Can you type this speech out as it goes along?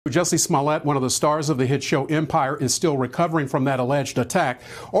Jussie Smollett, one of the stars of the hit show Empire, is still recovering from that alleged attack.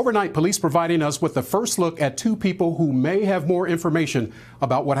 Overnight, police providing us with the first look at two people who may have more information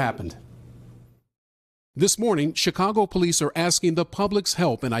about what happened. This morning, Chicago police are asking the public's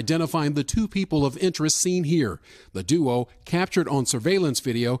help in identifying the two people of interest seen here. The duo, captured on surveillance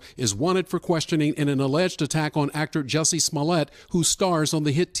video, is wanted for questioning in an alleged attack on actor Jussie Smollett, who stars on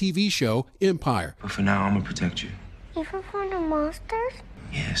the hit TV show Empire. But for now, I'm gonna protect you. Even from the monsters?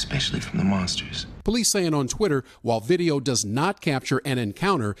 Yeah, especially from the monsters. Police saying on Twitter, while video does not capture an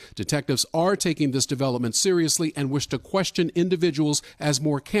encounter, detectives are taking this development seriously and wish to question individuals as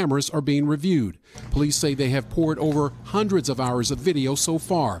more cameras are being reviewed. Police say they have poured over hundreds of hours of video so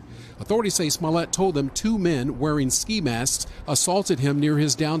far. Authorities say Smollett told them two men wearing ski masks assaulted him near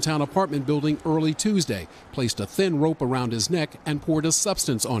his downtown apartment building early Tuesday, placed a thin rope around his neck, and poured a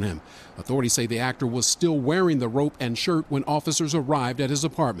substance on him. Authorities say the actor was still wearing the rope and shirt when officers arrived at his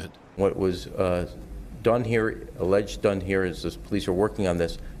apartment. What was done here, alleged done here, as the police are working on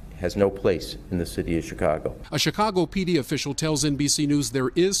this, has no place in the city of Chicago. A Chicago PD official tells NBC News there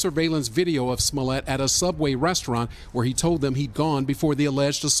is surveillance video of Smollett at a Subway restaurant where he told them he'd gone before the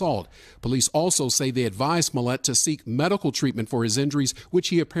alleged assault. Police also say they advised Smollett to seek medical treatment for his injuries, which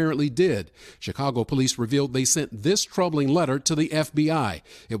he apparently did. Chicago police revealed they sent this troubling letter to the FBI.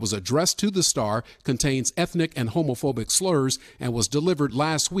 It was addressed to the star, contains ethnic and homophobic slurs, and was delivered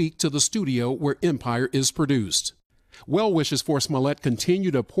last week to the studio where Empire is produced. Well wishes for Smollett continue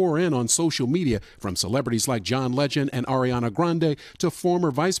to pour in on social media, from celebrities like John Legend and Ariana Grande to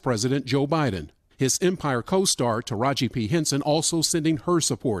former Vice President Joe Biden. His Empire co-star, Taraji P. Henson, also sending her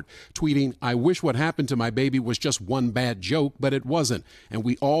support, tweeting, "I wish what happened to my baby was just one bad joke, but it wasn't, and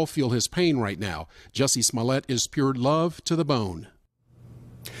we all feel his pain right now. Jussie Smollett is pure love to the bone."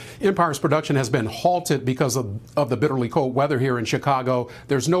 Empire's production has been halted because of the bitterly cold weather here in Chicago.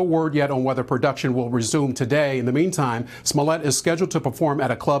 There's no word yet on whether production will resume today. In the meantime, Smollett is scheduled to perform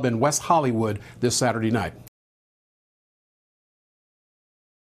at a club in West Hollywood this Saturday night.